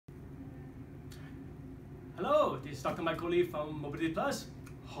Hello, this is Dr. Michael Lee from Mobility Plus.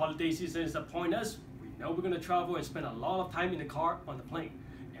 Holiday season is upon us. We know we're going to travel and spend a lot of time in the car on the plane,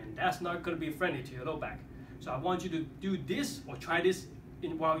 and that's not going to be friendly to your low back. So I want you to do this or try this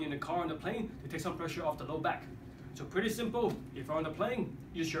while you're in the car on the plane to take some pressure off the low back. So pretty simple. If you're on the plane,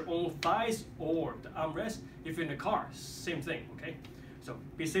 use your own thighs or the armrest. If you're in the car, same thing, okay? So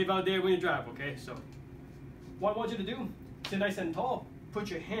be safe out there when you drive, okay? So what I want you to do, sit nice and tall,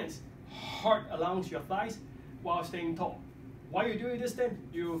 put your hands hard along your thighs while staying tall. While you're doing this, then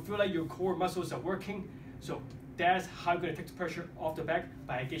you feel like your core muscles are working. So that's how you're going to take the pressure off the back,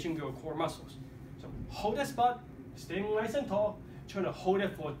 by engaging your core muscles. So hold that spot, staying nice and tall, trying to hold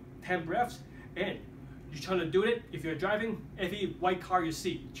it for 10 breaths, and you're trying to do it. If you're driving, every white car you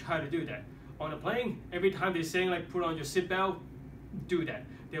see, try to do that. On the plane, every time they're saying like put on your seatbelt, do that.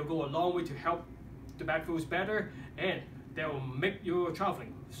 They'll go a long way to help the back feels better, and that will make your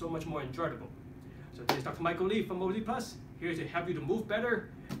traveling so much more enjoyable. So this is Dr. Michael Lee from Mobility Plus, here to help you to move better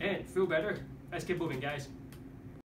and feel better. Let's keep moving, guys.